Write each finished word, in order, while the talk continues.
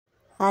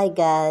Hi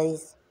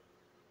guys,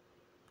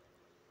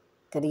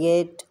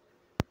 create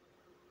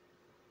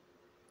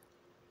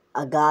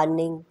a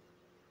gardening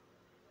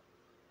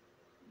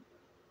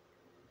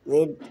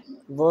with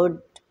wood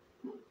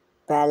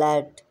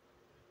palette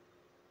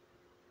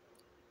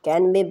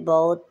can be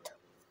both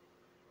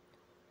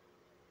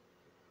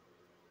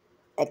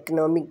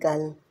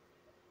economical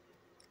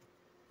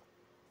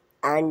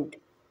and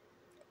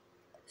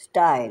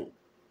style.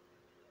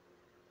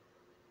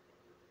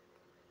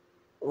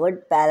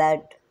 Wood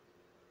palette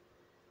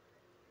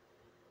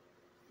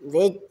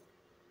which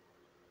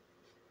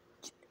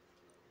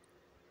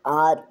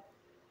are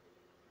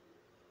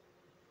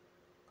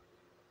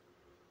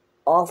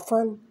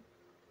often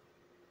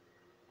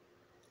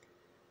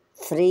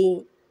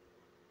free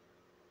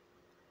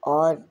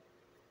or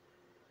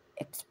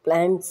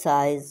explained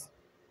size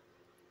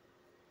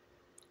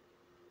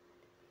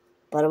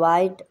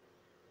provide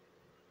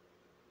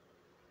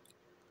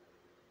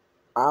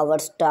our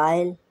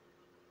style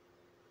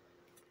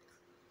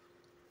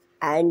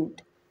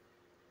and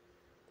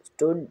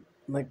stood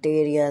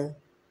material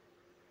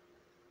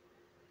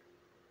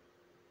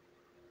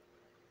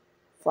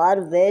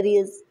for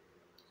various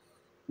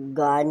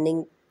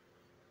gardening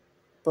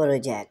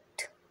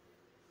projects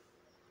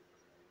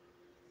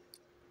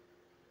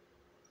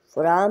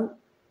from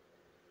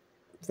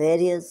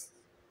various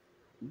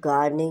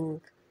gardening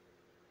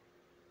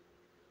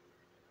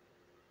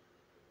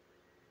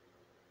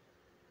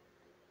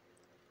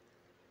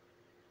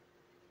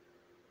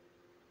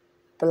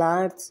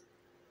plants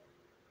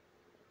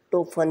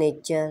to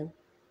furniture.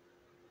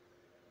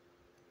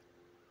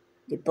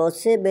 The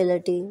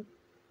possibility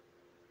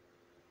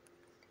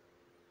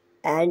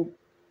and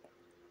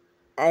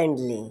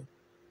endly.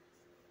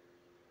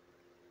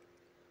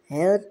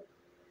 Here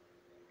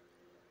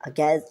a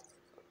guess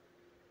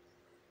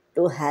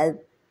to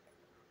help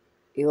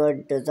your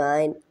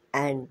design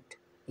and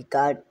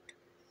cut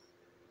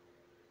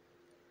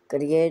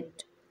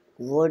create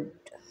wood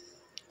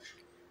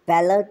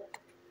pallet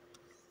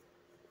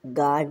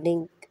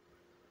gardening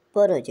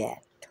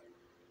project.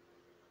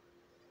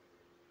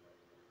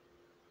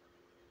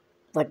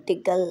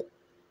 Vertical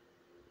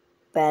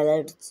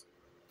pallets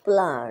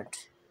plant.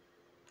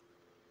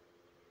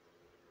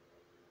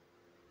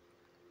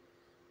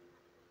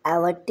 A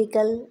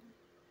vertical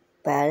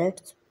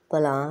pallet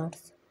plant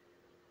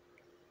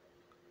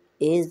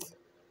is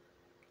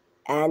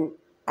an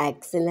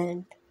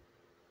excellent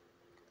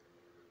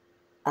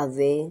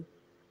way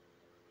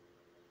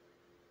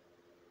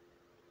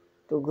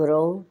to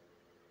grow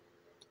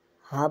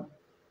herb,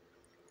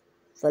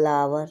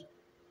 flower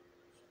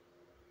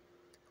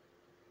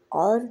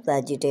or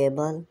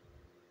vegetable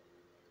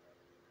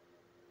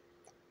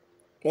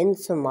in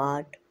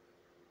smart,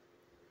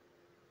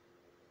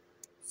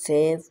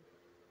 safe,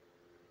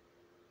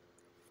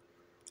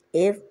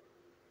 if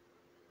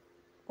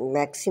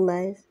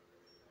maximize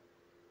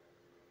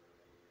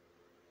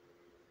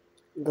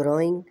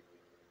growing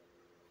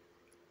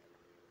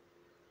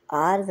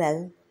are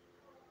well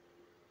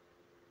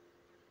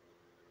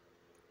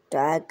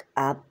tag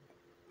up,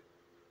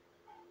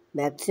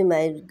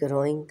 maximize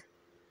growing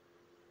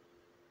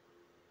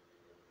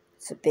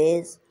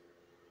space,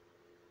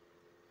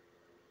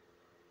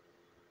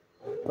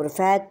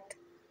 perfect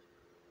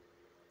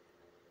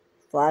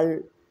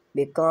for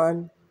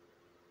beacon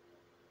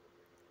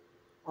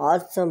or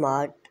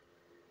smart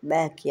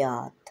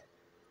backyard.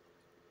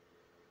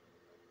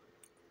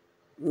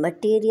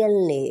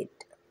 Material need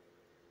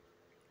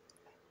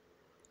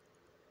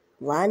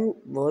one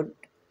wood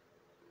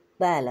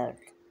pallet,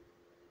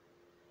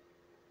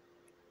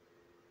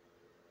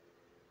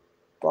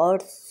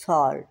 pot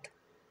salt,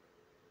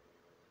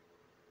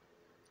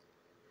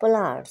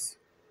 plants,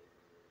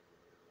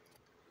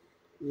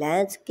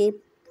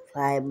 landscape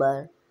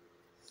fiber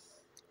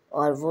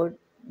or wood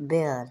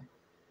bare.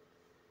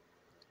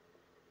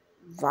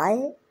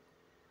 Why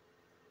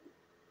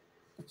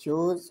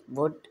use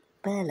wood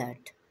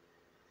pallet?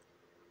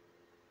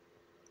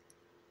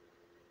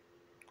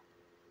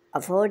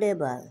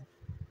 Affordable.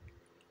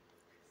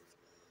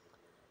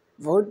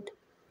 Wood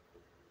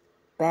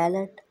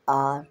pallet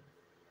are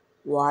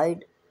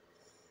wide,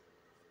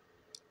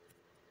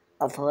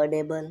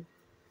 affordable,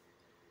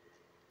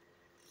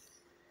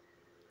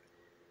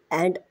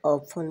 and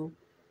often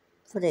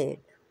free.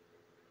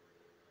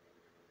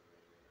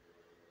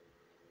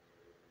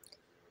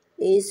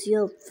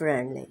 Easier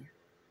friendly.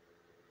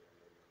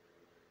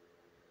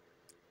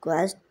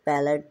 Quest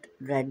pallet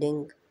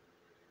reading,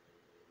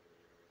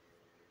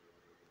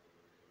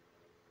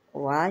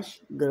 wash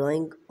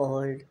growing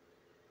old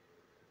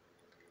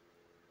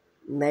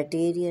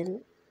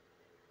material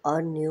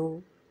or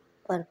new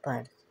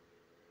purpose.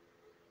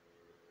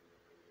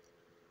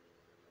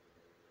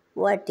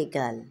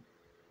 Vertical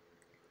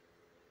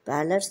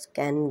pallets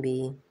can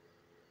be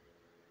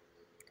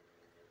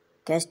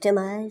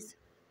customized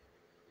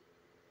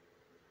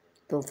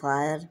to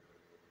fire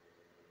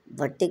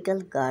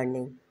vertical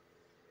gardening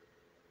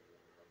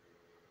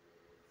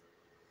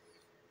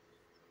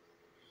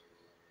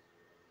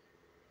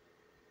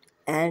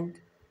and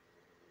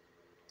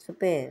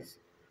space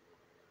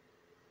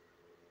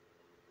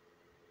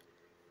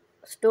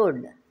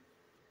stood,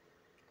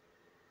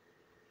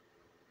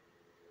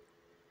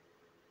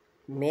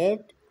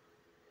 made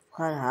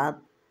for half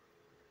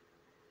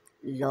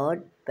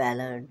load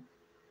pallet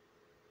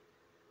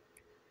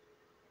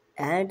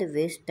and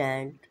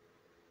withstand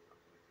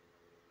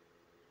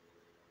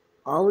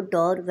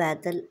outdoor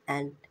weather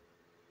and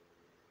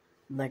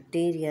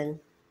material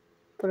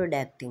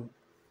protecting.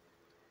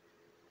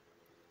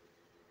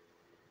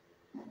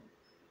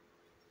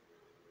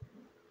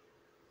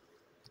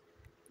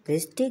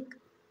 Rustic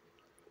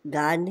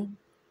gardening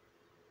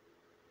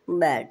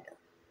bed.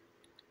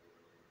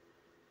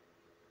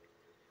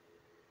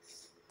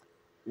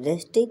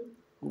 Rustic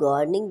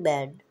gardening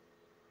bed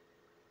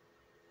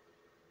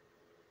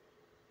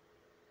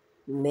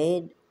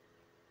made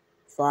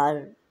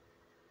for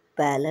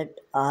pallet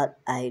or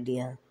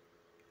idea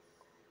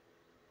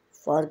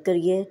for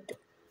create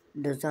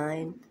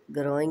design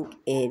growing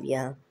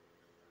area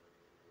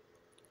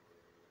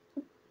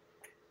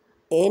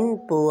in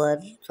poor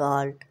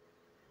salt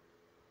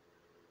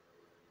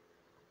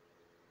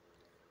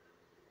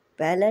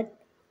pallet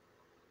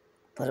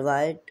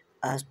provide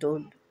a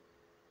stood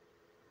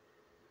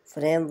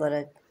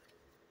framework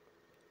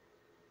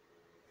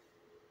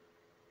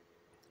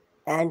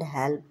and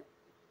help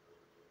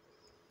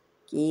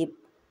keep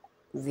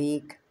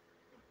weak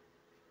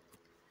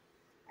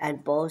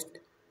and post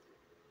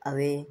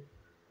away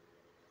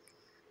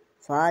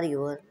for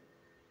your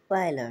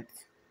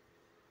pilots.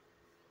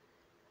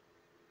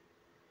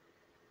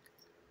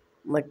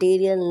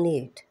 Material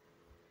need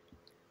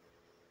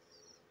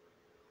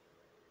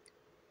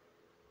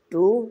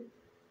 2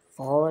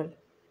 for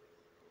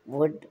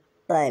wood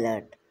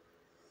pilot,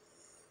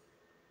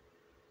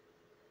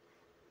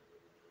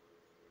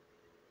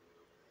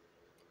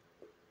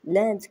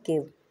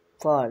 landscape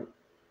for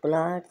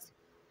plants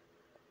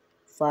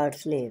for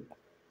sleep,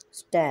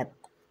 step,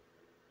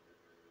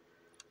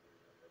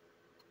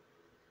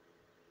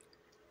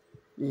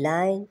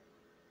 line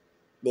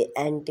the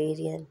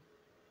interior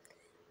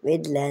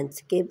with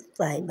landscape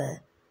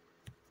fiber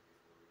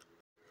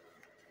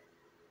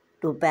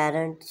to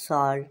parent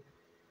salt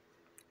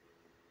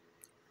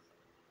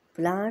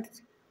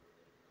plants,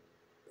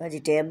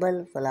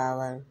 vegetable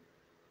flower,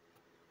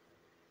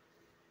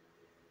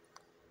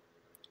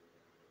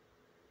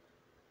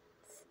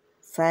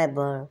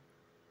 fiber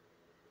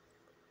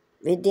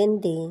within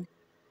the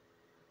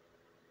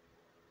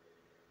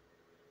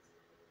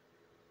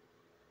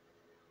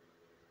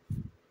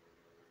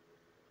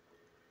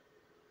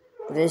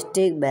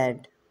rustic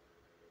bed.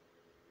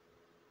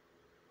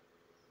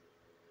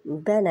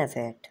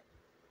 Benefit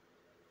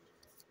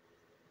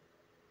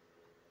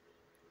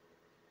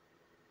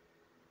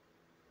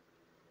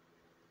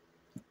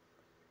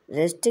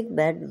rustic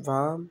bed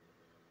warm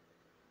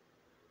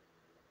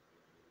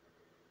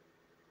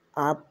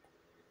up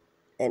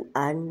and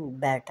earn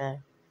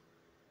better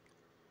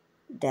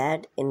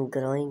that in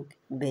growing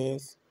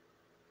base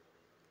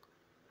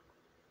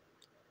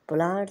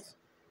plants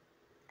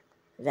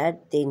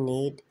that they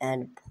need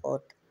and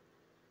both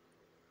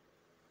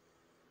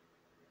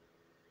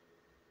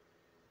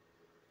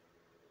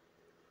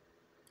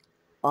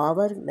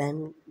over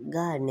when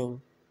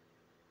gardening.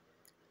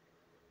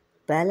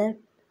 Pallet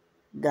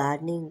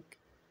gardening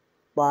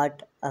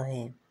pot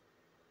away.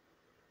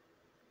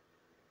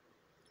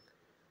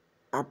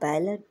 A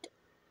pallet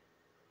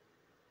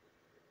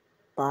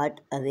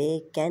pot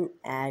away can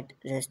add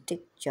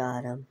rustic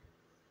charm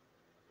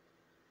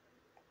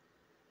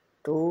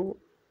to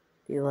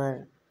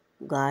your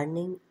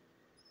gardening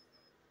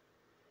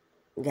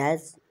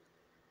guests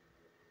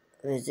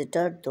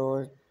visitor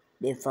those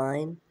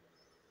define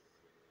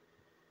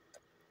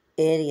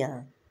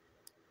area.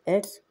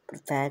 It's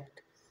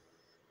perfect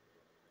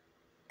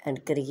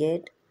and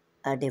create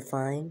a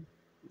defined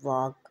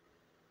walk